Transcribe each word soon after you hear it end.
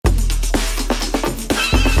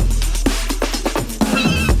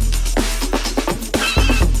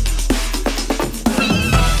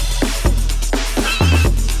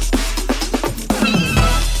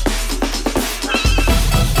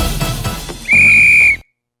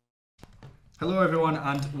Hello everyone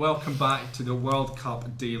and welcome back to the World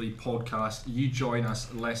Cup Daily Podcast. You join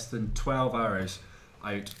us less than 12 hours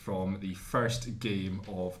out from the first game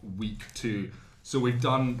of week 2. So we've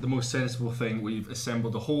done the most sensible thing. We've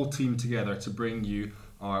assembled the whole team together to bring you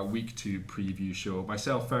our week 2 preview show.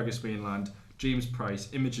 Myself, Fergus Mainland, James Price,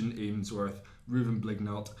 Imogen Ainsworth, Reuven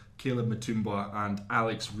Blignalt, Caleb Mutumba and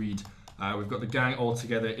Alex Reid. We've got the gang all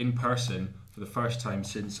together in person for the first time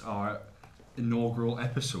since our inaugural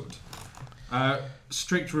episode.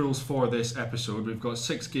 Strict rules for this episode. We've got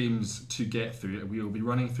 6 games to get through. We will be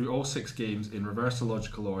running through all 6 games in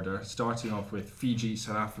reversalogical order, starting off with Fiji,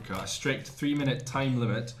 South Africa. A strict 3-minute time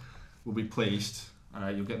limit will be placed.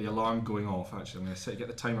 You'll get the alarm going off. Actually, I'm going to get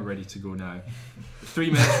the timer ready to go now.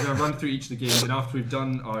 3 minutes, we're going to run through each of the games, and after we've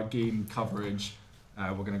done our game coverage,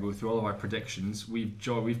 we're going to go through all of our predictions. We've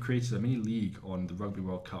created a mini league on the Rugby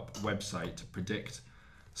World Cup website to predict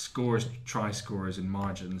scores, try scores and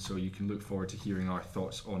margins, so you can look forward to hearing our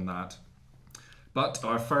thoughts on that. But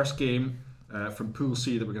our first game from Pool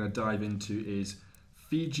C that we're going to dive into is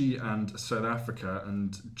Fiji and South Africa.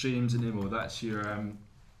 And James and Imo, that's your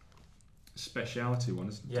speciality one,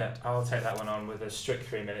 isn't it? Yeah, I'll take that one on with a strict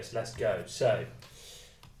 3 minutes. Let's go. So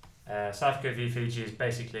South Africa v Fiji is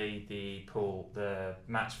basically the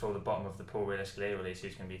match for the bottom of the pool realistically, or at least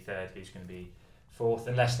who's going to be third, who's going to be fourth,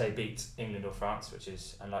 unless they beat England or France, which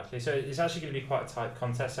is unlikely. So it's actually going to be quite a tight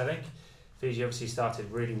contest, I think. Fiji obviously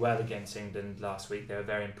started really well against England last week. They were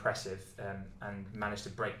very impressive and managed to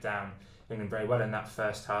break down England very well in that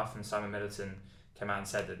first half. And Simon Middleton came out and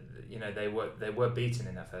said that they were beaten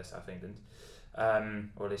in that first half, England,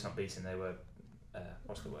 or at least not beaten. They were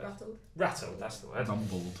what's the word? Rattled. That's the word.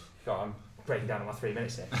 Rumbled. God, I'm breaking down on my 3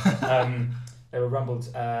 minutes here. They were rumbled,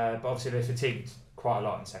 but obviously they fatigued quite a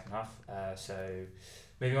lot in the second half. So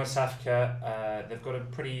moving on to South Africa, they've got a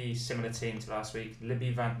pretty similar team to last week.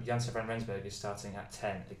 Libby Janse van Rensburg is starting at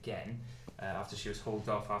 10 again after she was hauled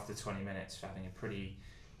off after 20 minutes for having a pretty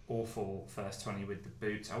awful first 20 with the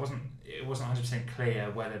boot. It wasn't 100%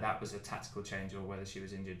 clear whether that was a tactical change or whether she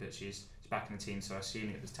was injured, but she's back in the team, so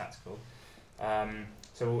assuming it was tactical.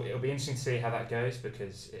 So it'll be interesting to see how that goes,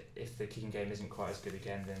 because if the kicking game isn't quite as good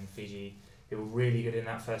again, then Fiji, who were really good in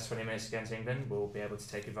that first 20 minutes against England, will be able to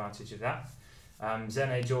take advantage of that.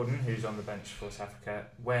 Zene Jordan, who's on the bench for South Africa,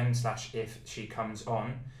 when/if she comes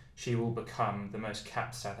on, she will become the most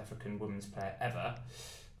capped South African women's player ever,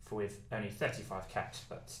 with only 35 caps,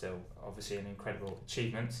 but still obviously an incredible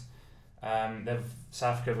achievement. South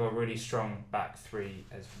Africa have got a really strong back three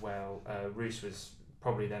as well. Roos was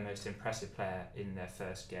probably their most impressive player in their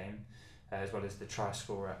first game, as well as the try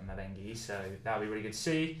scorer Malengi, so that'll be really good to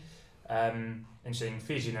see. Interesting,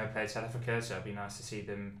 Fiji never played South Africa, so it'll be nice to see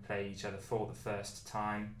them play each other for the first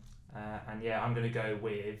time. And yeah, I'm going to go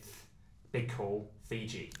with big call,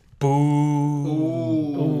 Fiji. Boo!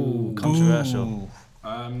 Ooh, controversial.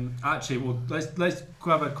 Actually, well, let's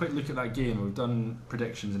have a quick look at that game. We've done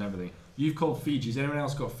predictions and everything. You've called Fiji. Has anyone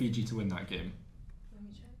else got Fiji to win that game? Let me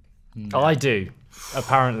check. No. I do,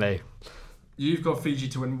 apparently. You've got Fiji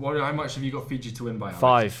to win. How much have you got Fiji to win by? Alex?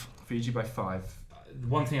 5. Fiji by 5.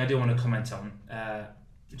 One thing I do want to comment on,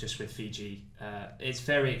 just with Fiji, it's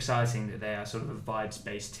very exciting that they are sort of a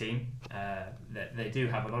vibes-based team. That they do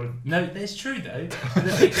have a lot of... No, it's true though.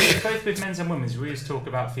 Both with men's and women's, we always talk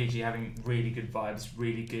about Fiji having really good vibes,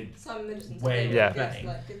 really good way of playing.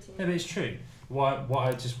 Like, good team. No, but it's true. What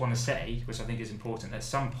I just want to say, which I think is important, at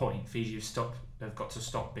some point Fiji have got to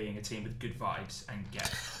stop being a team with good vibes and get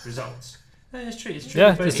results. No, it's true. It's true.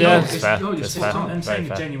 Yeah, But it's fair. I'm saying Very a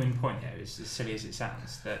fair. genuine point here, as silly as it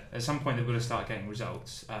sounds, that at some point they've got to start getting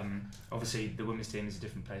results. Obviously, the women's team is a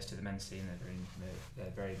different place to the men's team.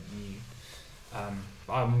 They're very new.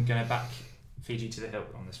 But I'm going to back Fiji to the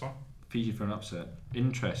hilt on this one. Fiji for an upset.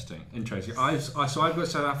 Interesting. I've got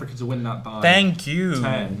South Africa to win that by Thank you.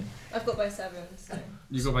 10. I've got by 7, so.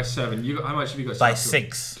 You got by 7. How much have you got? By South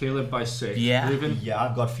 6. Caleb by 6. Yeah. Reuven? Yeah,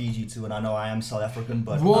 I've got Fiji too, and I know I am South African,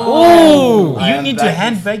 but Oh, I you am need to backing-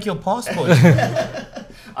 hand back your passport.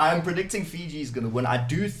 I am predicting Fiji is going to win. I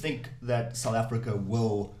do think that South Africa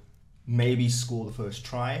will maybe score the first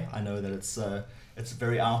try. I know that it's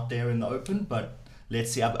very out there in the open, but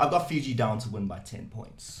let's see. I've got Fiji down to win by 10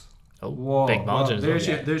 points. Oh, Whoa, big margin. well, as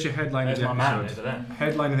well. there's your headline There's of the my man episode. over there.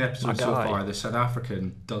 Headline of the episode My so guy. far: the South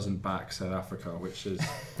African doesn't back South Africa, which is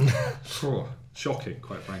shocking,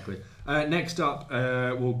 quite frankly. Next up,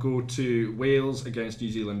 we'll go to Wales against New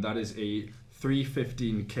Zealand. That is a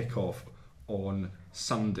 3:15 kickoff on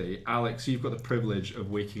Sunday. Alex, you've got the privilege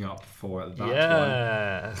of waking up for that one.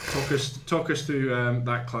 Yeah. Talk us through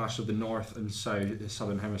that clash of the North and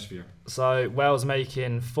Southern Hemisphere. So Wales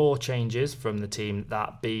making 4 changes from the team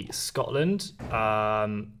that beat Scotland.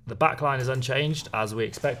 The back line is unchanged as we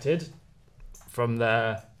expected from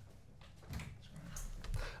their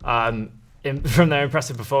from their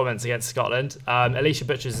impressive performance against Scotland. Alicia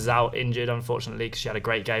Butchers is out injured, unfortunately, because she had a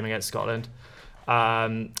great game against Scotland.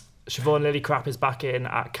 Siobhan Lillicrap is back in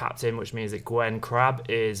at captain, which means that Gwen Crabb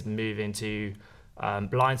is moving to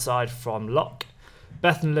blindside from lock.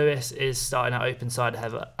 Bethan Lewis is starting at open side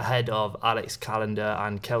ahead of Alex Callender,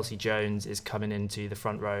 and Kelsey Jones is coming into the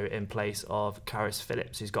front row in place of Caris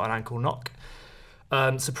Phillips, who's got an ankle knock.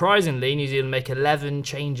 Surprisingly, New Zealand make 11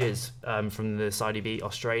 changes from the side who beat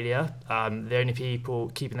Australia. The only people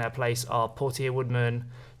keeping their place are Portia Woodman,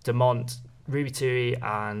 Demont, Ruby Tui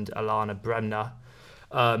and Alana Bremner.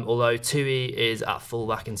 Although Tui is at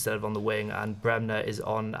fullback instead of on the wing, and Bremner is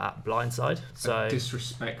on at blindside. So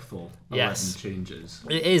disrespectful. Yes. 11 changes.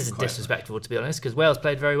 It is Quite disrespectful, to be honest, because Wales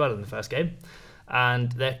played very well in the first game,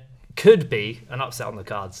 and there could be an upset on the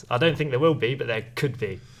cards. I don't think there will be, but there could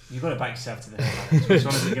be. You've got to back yourself to the head. Which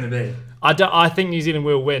one is it going to be? I think New Zealand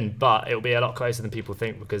will win, but it'll be a lot closer than people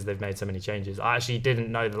think because they've made so many changes. I actually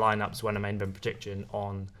didn't know the lineups when I made them prediction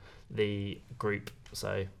on the group,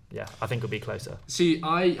 so yeah, I think it'll be closer. See,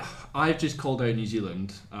 I've just called out New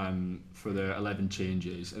Zealand for their 11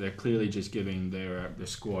 changes. They're clearly just giving their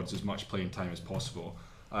squads as much playing time as possible.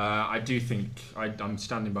 I do think I'm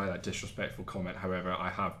standing by that disrespectful comment. However, I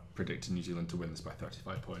have predicted New Zealand to win this by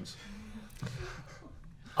 35 points.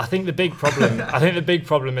 I think the big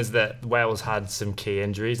problem is that Wales had some key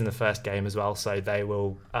injuries in the first game as well, so they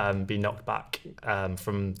will be knocked back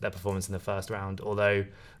from their performance in the first round. Although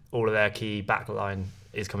all of their key backline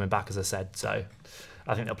is coming back, as I said, so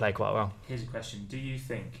I think they'll play quite well. Here's a question: do you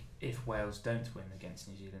think if Wales don't win against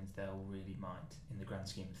New Zealand, they'll really mind in the grand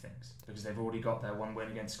scheme of things? Because they've already got their one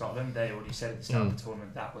win against Scotland. They already said at the start of the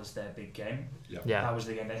tournament that was their big game. Yeah. That was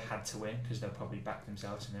the game they had to win because they'll probably back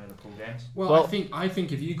themselves in their other pool games. Well, I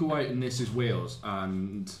think if you go out and this is Wales,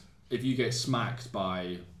 and if you get smacked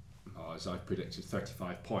by, as I've predicted,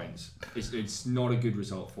 35 points, it's not a good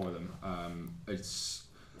result for them. It's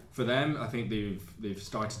for them. I think they've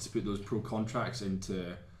started to put those pro contracts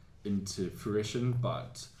into fruition,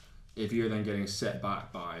 but if you're then getting set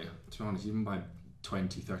back by, to be honest, even by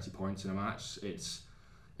 20, 30 points in a match,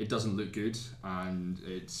 it doesn't look good, and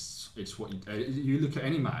it's what you look at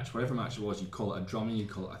any match, whatever match it was, you call it a drumming, you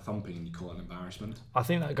call it a thumping, and you call it an embarrassment. I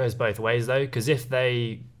think that goes both ways though, because if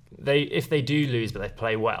they do lose but they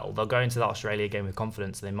play well, they'll go into the Australia game with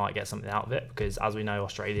confidence and they might get something out of it, because as we know,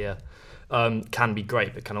 Australia can be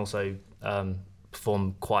great but can also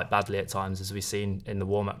perform quite badly at times, as we've seen in the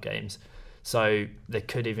warm-up games. So they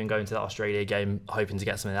could even go into that Australia game hoping to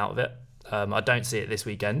get something out of it. I don't see it this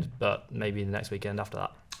weekend, but maybe the next weekend after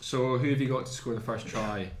that. So who have you got to score the first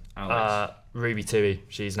try, Alex? Ruby Tui.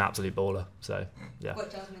 She's an absolute baller. So yeah. I've got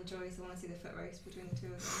Jasmine Joyce. I want to see the foot race between the two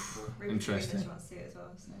of them. Ruby Interesting. Tui, I want to see it as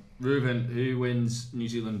well. So. Reuben, who wins New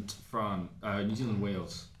Zealand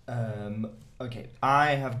Wales? Okay,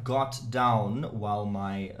 I have got down while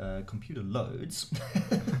my computer loads.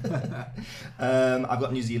 I've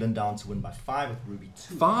got New Zealand down to win by 5 with Ruby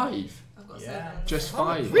 2. 5? I've got Yeah. 7. Just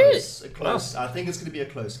 5? Really? A close. I think it's going to be a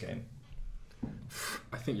close game.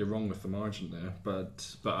 I think you're wrong with the margin there,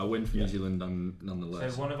 but a win for New Zealand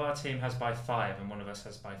nonetheless. So one of our team has by 5 and one of us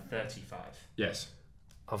has by 35. Yes.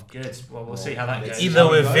 Good. Well, we'll see how that goes. Either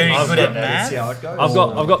we're very I've good got- at Let's see math. how it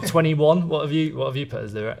goes. I've got 21. What have you put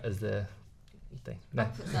as the thing? No. I'll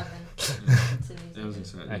put 7. I was gonna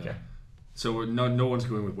say, yeah. Okay. So no one's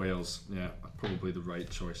going with Wales. Yeah, probably the right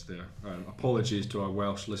choice there. Apologies to our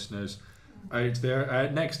Welsh listeners out there.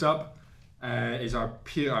 Next up is our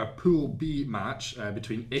Pool B match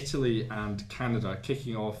between Italy and Canada,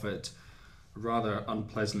 kicking off at a rather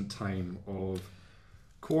unpleasant time of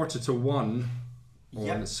 1:45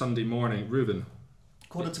 on Sunday morning. Reuben.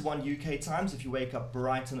 1:45 UK times. If you wake up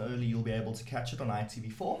bright and early, you'll be able to catch it on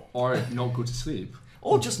ITV4. Or not go to sleep.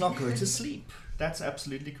 Or just not go to sleep. That's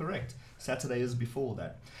absolutely correct. Saturday is before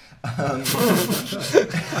that.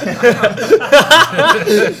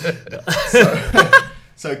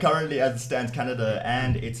 So currently, as it stands, Canada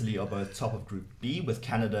and Italy are both top of Group B, with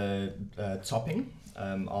Canada topping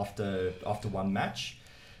after one match.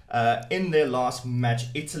 In their last match,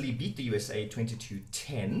 Italy beat the USA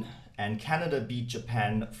 22-10, and Canada beat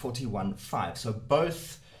Japan 41-5. So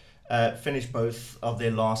both finished both of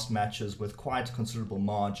their last matches with quite a considerable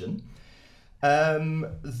margin.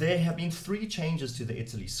 There have been 3 changes to the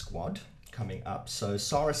Italy squad coming up. So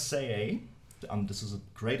Sarah Saye this is a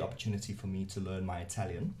great opportunity for me to learn my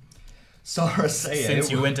Italian. Sara Sayer.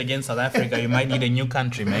 Since you went against South Africa, you might need a new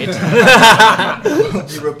country, mate. will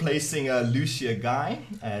be replacing Lucia Guy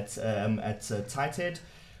at tight head.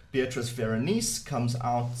 Beatrice Veronice comes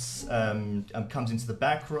into the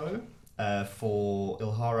back row for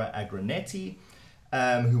Ilhara Agranetti,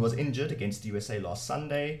 who was injured against the USA last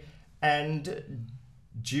Sunday, and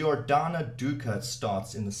Giordana Duca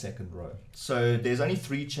starts in the second row. So there's only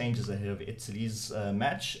 3 changes ahead of Italy's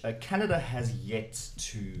match. Canada has yet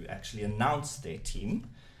to actually announce their team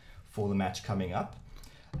for the match coming up.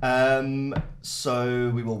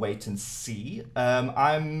 So we will wait and see.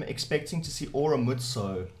 I'm expecting to see Ora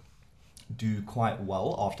Muzzo do quite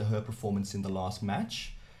well after her performance in the last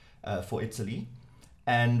match for Italy.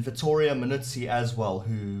 And Vittoria Minuzzi as well,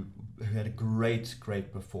 who had a great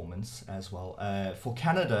performance as well. For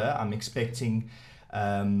Canada, I'm expecting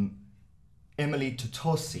Emily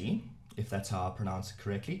Totosi, if that's how I pronounce it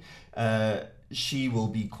correctly. She will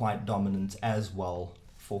be quite dominant as well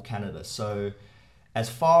for Canada. So as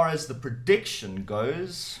far as the prediction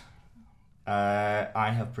goes,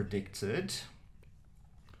 I have predicted...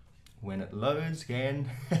 When it loads again.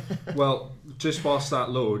 Well, just whilst that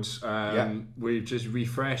loads, we've just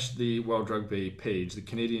refreshed the World Rugby page. The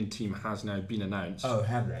Canadian team has now been announced. Oh,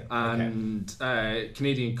 have they? And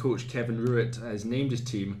Canadian coach Kevin Ruitt has named his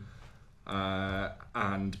team,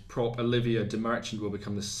 and prop Olivia de Merchant will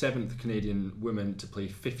become the 7th Canadian woman to play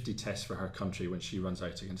 50 tests for her country when she runs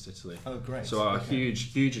out against Italy. Oh, great. So a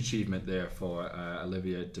huge achievement there for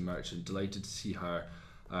Olivia de Merchant. Delighted to see her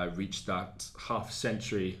reach that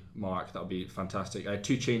half-century mark. That'll be fantastic.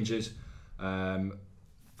 2 changes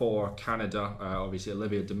for Canada. Obviously,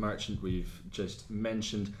 Olivia de Merchant we've just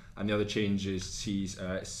mentioned, and the other changes sees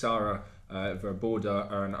Sarah Verboda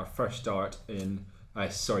earn her first start in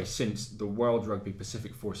since the World Rugby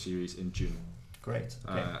Pacific 4 Series in June. Great.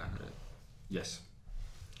 Okay. Yes.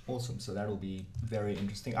 Awesome. So that'll be very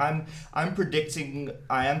interesting. I am predicting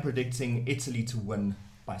Italy to win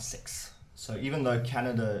by 6. So even though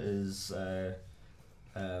Canada is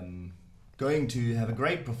going to have a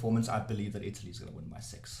great performance, I believe that Italy is going to win by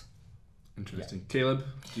 6. Interesting. Yeah. Caleb,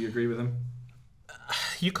 do you agree with him?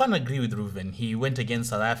 You can't agree with Ruben. He went against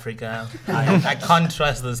South Africa. I can't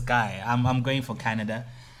trust this guy. I'm going for Canada,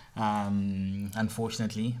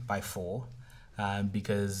 unfortunately, by 4,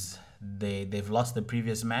 because they've lost the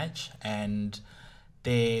previous match, and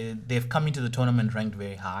they've come into the tournament ranked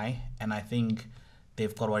very high, and I think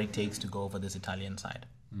they've got what it takes to go over this Italian side.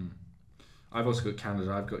 I've also got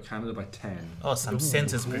Canada. I've got Canada by 10. Oh, some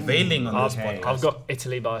sense is prevailing on this podcast. I've got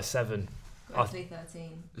Italy by 7. Italy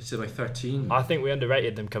 13. Is it by 13? I think we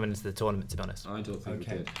underrated them coming into the tournament, to be honest. I don't think we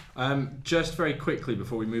did. Just very quickly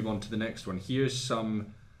before we move on to the next one, here's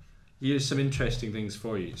some interesting things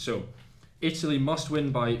for you. So, Italy must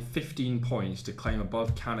win by 15 points to climb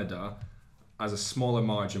above Canada, as a smaller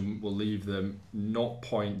margin will leave them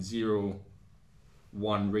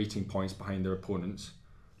 0.01 rating points behind their opponents.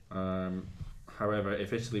 However,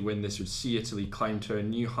 if Italy win, this would see Italy climb to a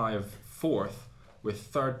new high of 4th,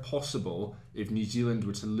 with 3rd possible if New Zealand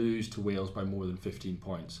were to lose to Wales by more than 15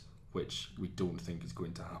 points, which we don't think is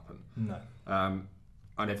going to happen. No.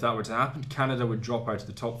 And if that were to happen, Canada would drop out of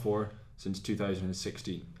the top 4 since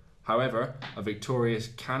 2016. However, a victorious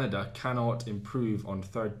Canada cannot improve on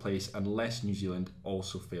 3rd place unless New Zealand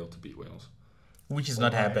also fail to beat Wales. Which is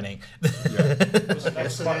not happening.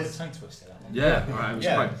 That's quite a tongue twister. I was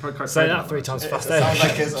quite say that 3 times faster. It sounds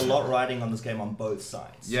like there's a lot riding on this game on both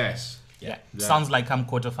sides. Yes. Yeah. Sounds like come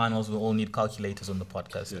quarterfinals, we'll all need calculators on the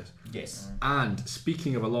podcast. Yes. And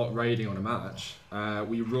speaking of a lot riding on a match,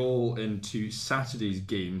 we roll into Saturday's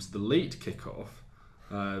games, the late kickoff.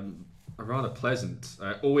 A rather pleasant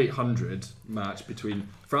 0800 match between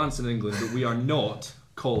France and England that we are not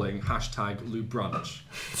calling #LouBrunch.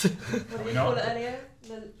 What did you call it earlier?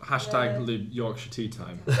 Lou Yorkshire Tea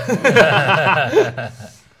Time.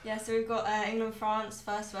 Yeah, so we've got England-France,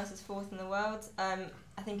 1st versus 4th in the world.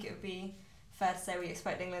 I think it would be fair to say we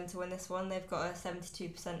expect England to win this one. They've got a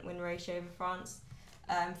 72% win ratio over France.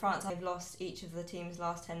 France have lost each of the team's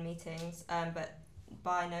last 10 meetings, but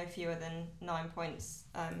by no fewer than 9 points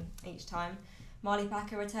each time. Marley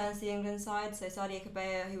Packer returns to the England side, so Sadia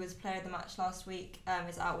Kabea, who was player of the match last week,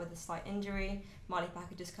 is out with a slight injury. Marley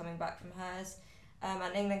Packer just coming back from hers.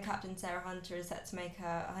 And England captain Sarah Hunter is set to make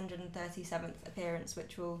her 137th appearance,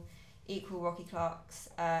 which will equal Rocky Clark's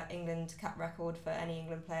England cap record for any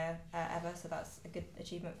England player ever, so that's a good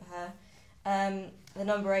achievement for her. The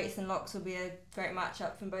number 8s and locks will be a great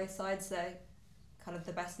match-up from both sides. They're kind of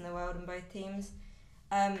the best in the world in both teams.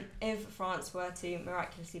 If France were to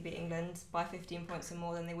miraculously beat England by 15 points or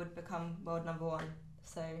more, then they would become world number one.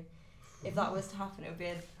 So if that was to happen, it would be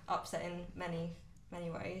an upset in many,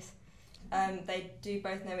 many ways. They do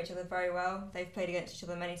both know each other very well. They've played against each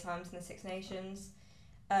other many times in the Six Nations.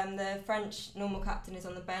 The French normal captain is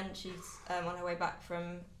on the bench. She's on her way back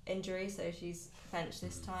from injury, so she's benched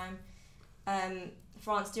this time.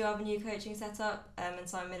 France do have a new coaching setup, and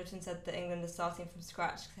Simon Middleton said that England are starting from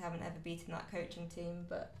scratch because they haven't ever beaten that coaching team,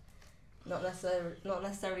 but not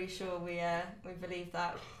necessarily sure we believe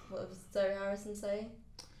that. What was Zoe Harrison say?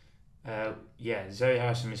 Zoe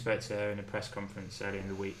Harrison, we spoke to her in a press conference earlier in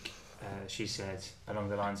the week. She said along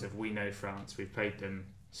the lines of, we know France, we've played them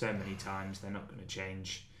so many times, they're not going to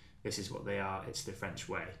change. This is what they are, it's the French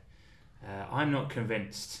way. I'm not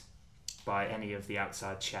convinced by any of the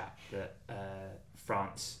outside chat that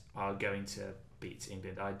France are going to beat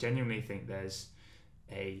England. I genuinely think there's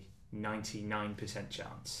a 99%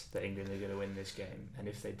 chance that England are going to win this game, and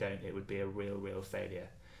if they don't, it would be a real failure.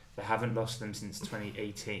 They haven't lost them since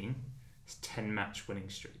 2018. It's a 10-match winning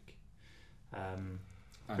streak. And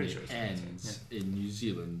pretty it sure it's ends in New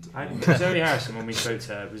Zealand. Zoe Harrison, when we spoke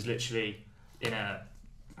to her, was literally in a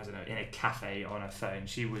cafe on her phone.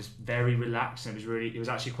 She was very relaxed, and it was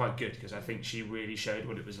actually quite good, because I think she really showed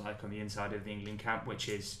what it was like on the inside of the England camp, which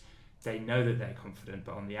is they know that they're confident,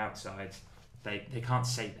 but on the outside they can't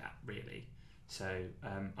say that really. So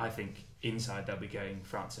I think inside they'll be going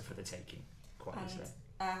France are for the taking, quite honestly.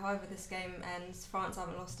 However this game ends, France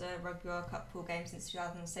haven't lost a Rugby World Cup pool game since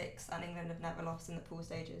 2006, and England have never lost in the pool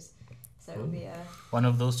stages. So it'll be one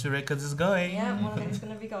of those two records is going. Yeah, one of them is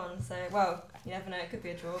going to be gone. So, well, you never know, it could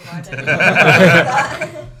be a draw, but I don't know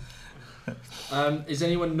that. Is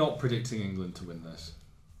anyone not predicting England to win this?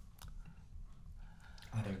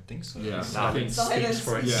 I don't think so. Yeah, I think speaks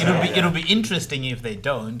for itself. Yeah. It'll be interesting if they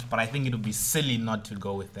don't, but I think it'll be silly not to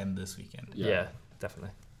go with them this weekend. Yeah,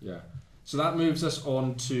 definitely. Yeah. So that moves us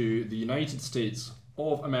on to the United States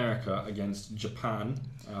of America against Japan.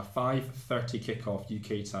 5:30 kickoff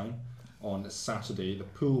UK time on Saturday. The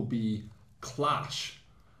Pool B clash.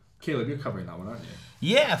 Caleb, you're covering that one, aren't you?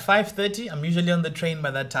 Yeah, 5:30. I'm usually on the train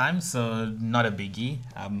by that time, so not a biggie.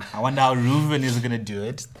 I wonder how Reuven is going to do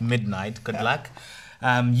it. Midnight. Good luck.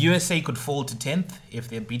 USA could fall to 10th if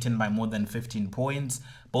they're beaten by more than 15 points.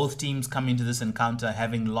 Both teams come into this encounter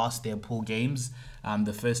having lost their pool games,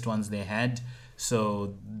 the first ones they had.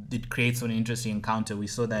 So it creates an interesting encounter. We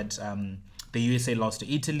saw that the USA lost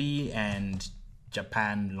to Italy and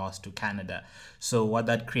Japan lost to Canada. So what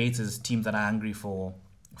that creates is teams that are hungry for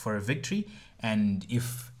a victory. And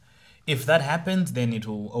if that happens, then it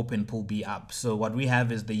will open Pool B up. So what we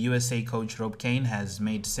have is the USA coach Rob Kane has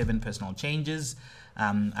made 7 personal changes.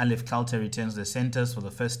 Alif Kalter returns the centers for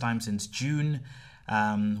the first time since June.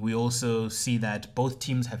 We also see that both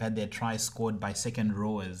teams have had their tries scored by second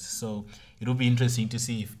rowers. So it'll be interesting to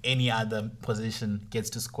see if any other position gets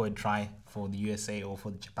to score a try for the USA or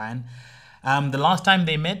for Japan. The last time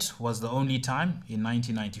they met was the only time in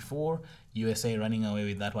 1994. USA running away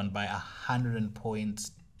with that one by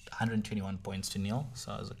 121 points to 0.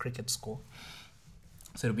 So it was a cricket score.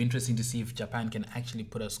 So it'll be interesting to see if Japan can actually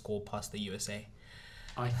put a score past the USA.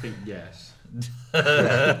 I think yes.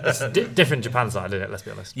 It's different Japan side, isn't it? Let's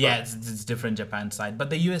be honest. Yeah, it's different Japan side. But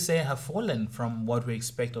the USA have fallen from what we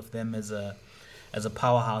expect of them as a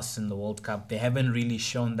powerhouse in the World Cup. They haven't really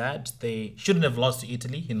shown that. They shouldn't have lost to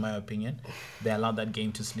Italy, in my opinion. They allowed that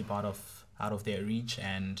game to slip out of their reach,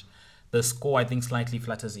 and the score, I think, slightly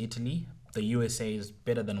flatters Italy. The USA is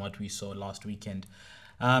better than what we saw last weekend.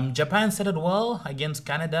 Japan started well against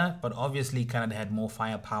Canada, but obviously Canada had more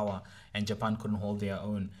firepower and Japan couldn't hold their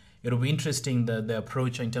own. It'll be interesting the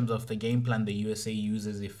approach in terms of the game plan the USA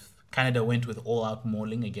uses if Canada went with all-out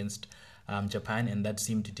mauling against Japan, and that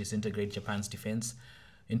seemed to disintegrate Japan's defense.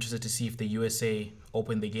 Interested to see if the USA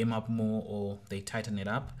open the game up more or they tighten it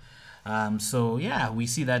up. So we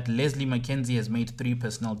see that Leslie McKenzie has made 3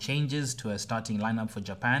 personnel changes to a starting lineup for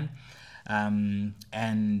Japan.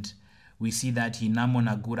 And we see that Hinamo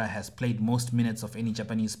Nagura has played most minutes of any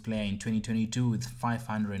Japanese player in 2022 with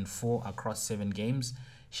 504 across 7 games.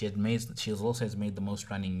 She also has made the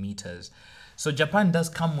most running meters. So Japan does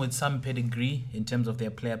come with some pedigree in terms of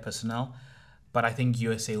their player personnel, but I think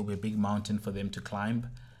USA will be a big mountain for them to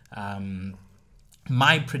climb.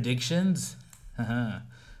 My predictions...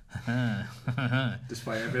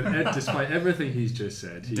 Despite everything he's just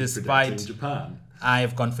said, he's predicting Japan.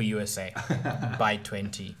 I've gone for USA by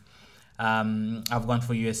 20. I've gone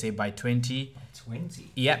for USA by 20.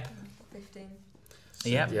 20? Yep. 15.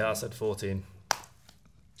 Yep. Yeah, I said 14.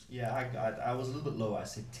 Yeah, I was a little bit low. I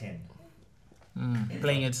said 10.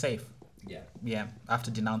 Playing it safe. Yeah,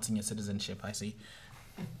 after denouncing your citizenship, I see.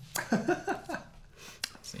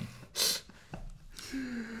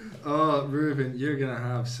 Oh, Ruben, you're going to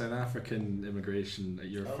have South African immigration at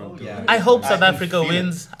your front door. yeah. I hope South can Africa feel it.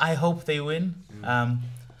 wins. I hope they win.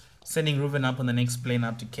 Sending Ruben up on the next plane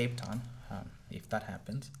up to Cape Town, if that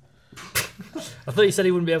happens. I thought you said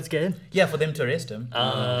he wouldn't be able to get in. Yeah, for them to arrest him.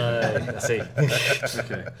 I see.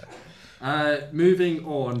 Okay. Moving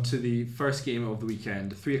on to the first game of the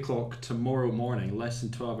weekend, 3 o'clock tomorrow morning, less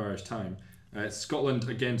than 12 hours' time. Scotland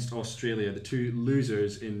against Australia, the two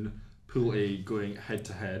losers in Pool A going head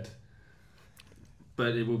to head.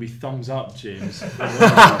 But it will be thumbs up, James.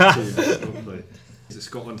 Hopefully.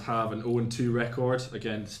 Scotland have an 0-2 record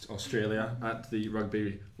against Australia at the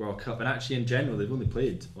Rugby World Cup, and actually in general they've only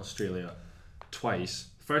played Australia twice.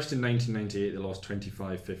 First in 1998 they lost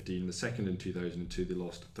 25-15, the second in 2002 they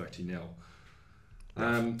lost 30-0.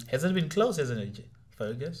 Hasn't been close, hasn't it,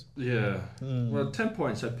 Fergus? Yeah. Well, 10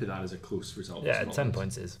 points, I'd put that as a close result. Yeah, Scotland. 10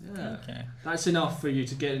 points is. Yeah. Okay. That's enough for you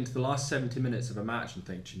to get into the last 70 minutes of a match and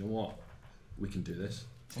think, do you know what? We can do this.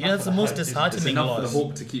 Yeah, it's the most It's disheartening enough for the loss.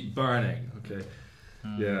 hope to keep burning. Okay.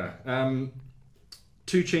 Yeah.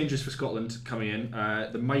 2 changes for Scotland coming in.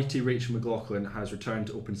 The mighty Rachel McLaughlin has returned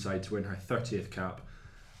to open side to win her 30th cap.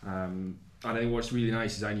 And I think what's really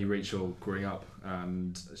nice is I knew Rachel growing up,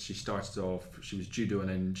 and she started off, she was judo, and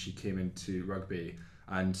then she came into rugby,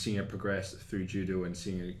 and seeing her progress through judo and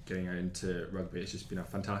seeing her getting her into rugby, it's just been a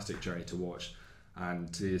fantastic journey to watch.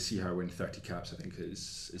 And to see her win 30 caps, I think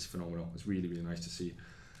is phenomenal. It's really, really nice to see.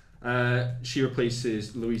 She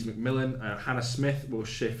replaces Louise McMillan. Hannah Smith will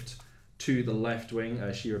shift to the left wing.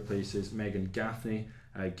 She replaces Megan Gaffney.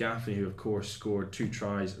 Gaffney, who of course scored 2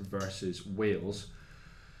 tries versus Wales.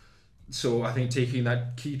 So I think taking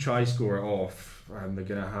that key try scorer off, they're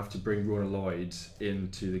going to have to bring Rona Lloyd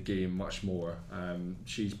into the game much more.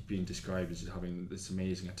 She's been described as having this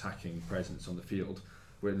amazing attacking presence on the field,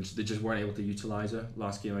 which they just weren't able to utilise her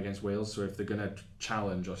last game against Wales. So if they're going to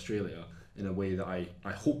challenge Australia in a way that I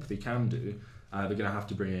hope they can do, they're going to have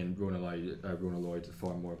to bring in Rona Lloyd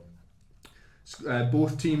far more.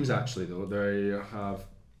 Both teams actually though, they have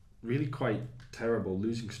really quite terrible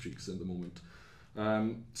losing streaks at the moment.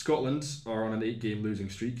 Scotland are on an 8-game losing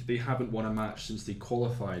streak. They haven't won a match since they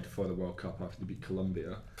qualified for the World Cup after they beat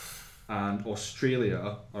Colombia. And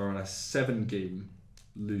Australia are on a 7-game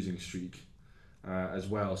losing streak as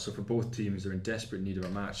well. So for both teams, they're in desperate need of a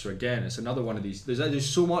match. So again, it's another one of these. There's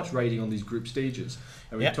so much riding on these group stages,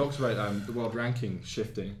 and we talked about the world ranking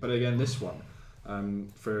shifting. But again, this one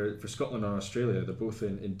for Scotland and Australia, they're both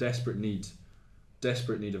in desperate need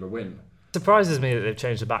of a win. Surprises me that they've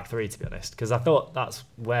changed the back three, to be honest, because I thought that's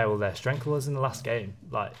where all their strength was in the last game.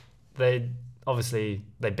 Like they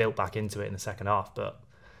built back into it in the second half, but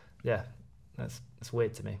yeah, that's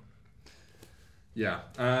weird to me. Yeah.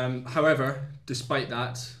 However, despite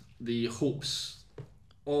that, the hopes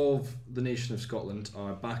of the nation of Scotland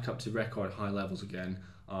are back up to record high levels again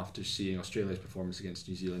after seeing Australia's performance against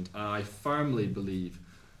New Zealand. I firmly believe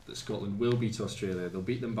that Scotland will beat Australia. They'll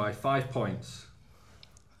beat them by 5 points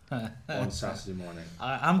on Saturday morning.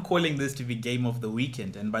 I'm calling this to be game of the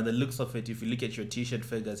weekend, and by the looks of it, if you look at your t-shirt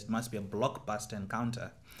figures, it must be a blockbuster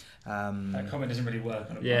encounter. That comment doesn't really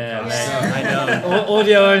work on a Yeah, podcast. I know.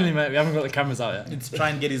 Audio only, mate. We haven't got the cameras out yet. It's try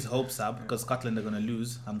and get his hopes up because Scotland are going to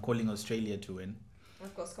lose. I'm calling Australia to win.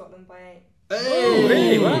 I've got Scotland by 8. Oh,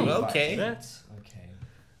 really? Wow. Okay. Yeah. Okay.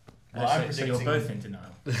 Well, so you're both in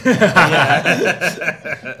denial.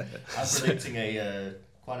 I'm predicting a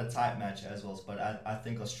quite a tight match as well, but I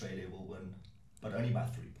think Australia will win, but only by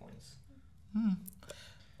 3 points.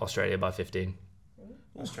 Australia by 15.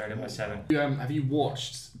 Australia by 7. Have you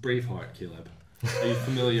watched Braveheart, Caleb? Are you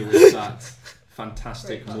familiar with that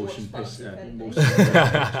fantastic motion picture?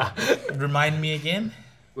 Remind me again.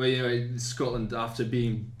 Well, you know, Scotland, after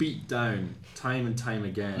being beat down time and time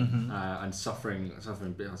again and suffering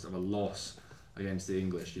because of a loss against the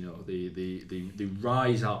English, you know, they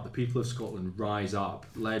rise up. The people of Scotland rise up,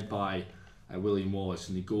 led by William Wallace,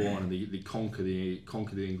 and they go on and they conquer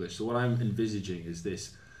the English. So what I'm envisaging is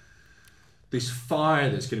this fire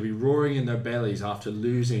that's going to be roaring in their bellies after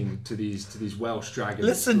losing to these Welsh dragons.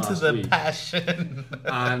 Listen to the week. passion.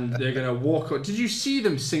 And they're going to walk on. Did you see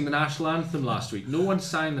them sing the national anthem last week? No one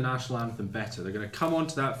sang the national anthem better. They're going to come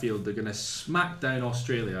onto that field, they're going to smack down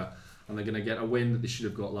Australia, and they're going to get a win that they should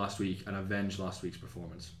have got last week and avenge last week's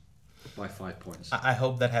performance by 5 points. I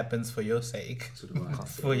hope that happens for your sake. So do I.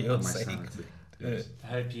 For your my sake. sanity. I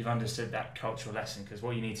hope you've understood that cultural lesson, because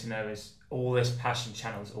what you need to know is all this passion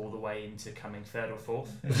channels all the way into coming third or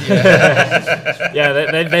fourth.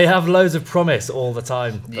 Yeah, they have loads of promise all the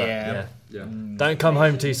time. But Yeah. Yeah. Don't come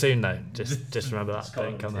home too soon though. Just remember that.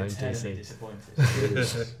 Scotland Don't come home is too eternally soon.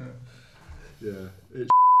 disappointed. Yeah, it's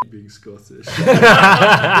being Scottish.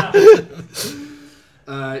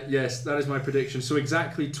 Yes, that is my prediction. So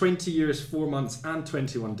exactly 20 years, 4 months and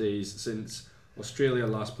 21 days since Australia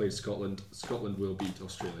last played Scotland. Scotland will beat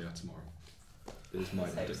Australia tomorrow. Is my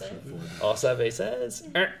Let's hope prediction so. for them. Our survey says.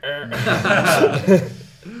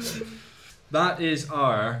 That is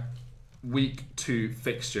our week 2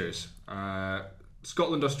 fixtures.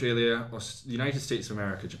 Scotland, Australia, United States of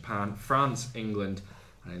America, Japan, France, England,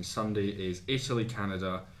 and then Sunday is Italy,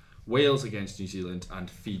 Canada, Wales against New Zealand, and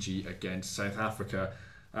Fiji against South Africa.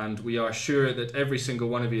 And we are sure that every single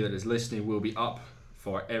one of you that is listening will be up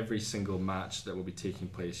for every single match that will be taking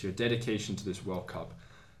place. Your dedication to this World Cup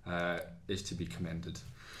is to be commended.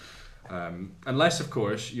 Unless, of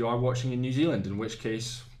course, you are watching in New Zealand, in which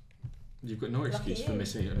case you've got no excuse Lucky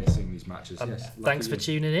for you. missing these matches. Yes, Thanks for lucky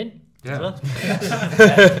tuning in. you. As Yeah. well.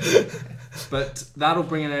 But that'll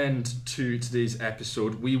bring an end to today's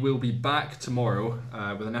episode. We will be back tomorrow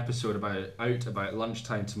with an episode about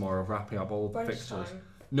lunchtime tomorrow, wrapping up all the Brunch fixtures. time.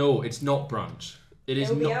 No, it's not brunch. It is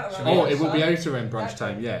It'll be not. out around Oh, it will be lunchtime. out around brunch Exactly.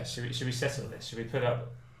 time. Yes. Should we settle this? Should we put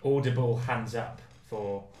up audible hands up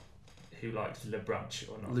for who likes Le Brunch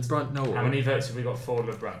or not? The brunch. No. How many votes have we got for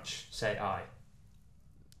Le Brunch? Say aye.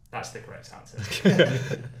 That's the correct answer.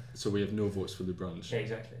 So we have no votes for the brunch. Yeah,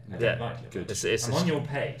 exactly. I Yeah. don't like Le Good. Brunch. It's I'm on your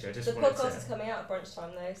page. I just The wanted podcast is to... coming out at brunch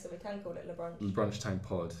time though, so we can call it LeBron. The brunch time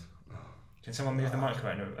pod. Can someone move the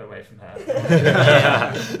microphone away from her?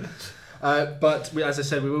 But as I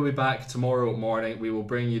said, we will be back tomorrow morning. We will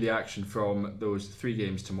bring you the action from those 3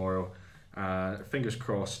 games tomorrow. Fingers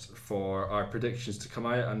crossed for our predictions to come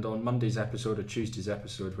out, and on Monday's episode or Tuesday's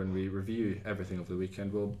episode, when we review everything over the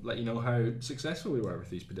weekend, we'll let you know how successful we were with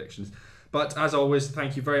these predictions. But as always,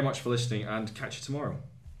 thank you very much for listening, and catch you tomorrow.